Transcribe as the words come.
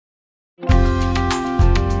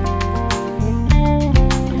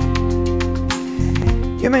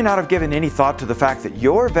may not have given any thought to the fact that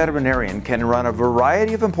your veterinarian can run a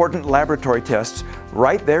variety of important laboratory tests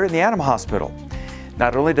right there in the animal hospital.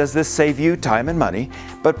 Not only does this save you time and money,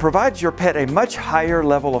 but provides your pet a much higher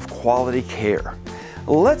level of quality care.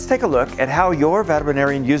 Let's take a look at how your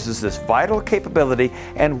veterinarian uses this vital capability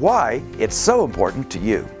and why it's so important to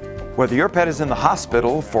you. Whether your pet is in the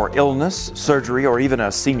hospital for illness, surgery, or even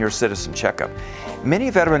a senior citizen checkup, many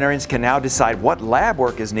veterinarians can now decide what lab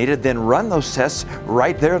work is needed, then run those tests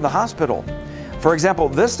right there in the hospital. For example,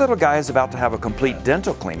 this little guy is about to have a complete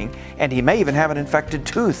dental cleaning, and he may even have an infected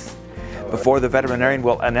tooth. Before the veterinarian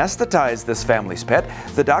will anesthetize this family's pet,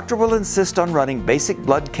 the doctor will insist on running basic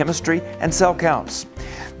blood chemistry and cell counts.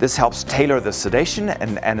 This helps tailor the sedation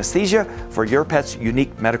and anesthesia for your pet's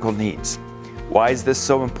unique medical needs. Why is this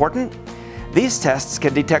so important? These tests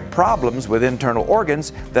can detect problems with internal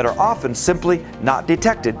organs that are often simply not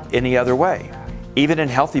detected any other way. Even in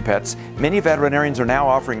healthy pets, many veterinarians are now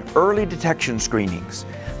offering early detection screenings.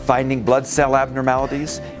 Finding blood cell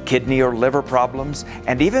abnormalities, kidney or liver problems,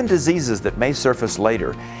 and even diseases that may surface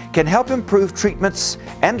later can help improve treatments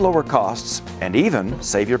and lower costs, and even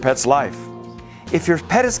save your pet's life. If your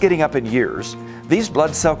pet is getting up in years, these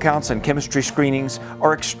blood cell counts and chemistry screenings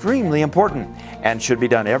are extremely important and should be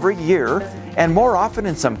done every year, and more often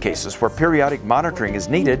in some cases where periodic monitoring is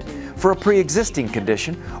needed for a pre-existing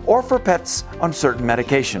condition or for pets on certain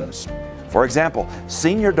medications. For example,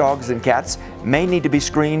 senior dogs and cats may need to be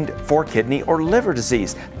screened for kidney or liver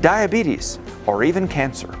disease, diabetes, or even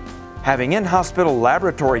cancer. Having in-hospital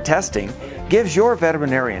laboratory testing gives your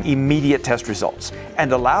veterinarian immediate test results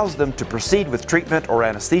and allows them to proceed with treatment or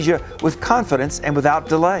anesthesia with confidence and without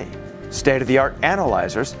delay. State-of-the-art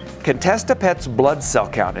analyzers can test a pet's blood cell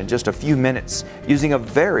count in just a few minutes using a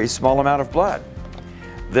very small amount of blood.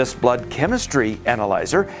 This blood chemistry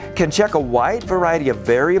analyzer can check a wide variety of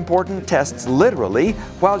very important tests literally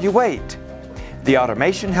while you wait. The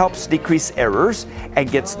automation helps decrease errors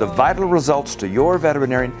and gets the vital results to your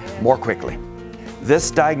veterinarian more quickly. This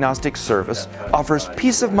diagnostic service offers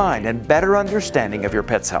peace of mind and better understanding of your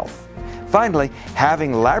pet's health. Finally,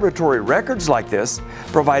 having laboratory records like this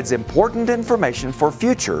provides important information for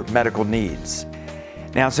future medical needs.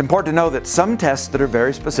 Now, it's important to know that some tests that are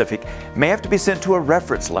very specific may have to be sent to a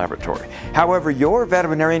reference laboratory. However, your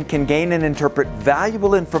veterinarian can gain and interpret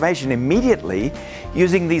valuable information immediately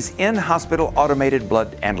using these in-hospital automated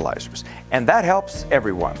blood analyzers, and that helps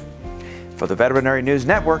everyone. For the Veterinary News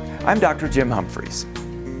Network, I'm Dr. Jim Humphries.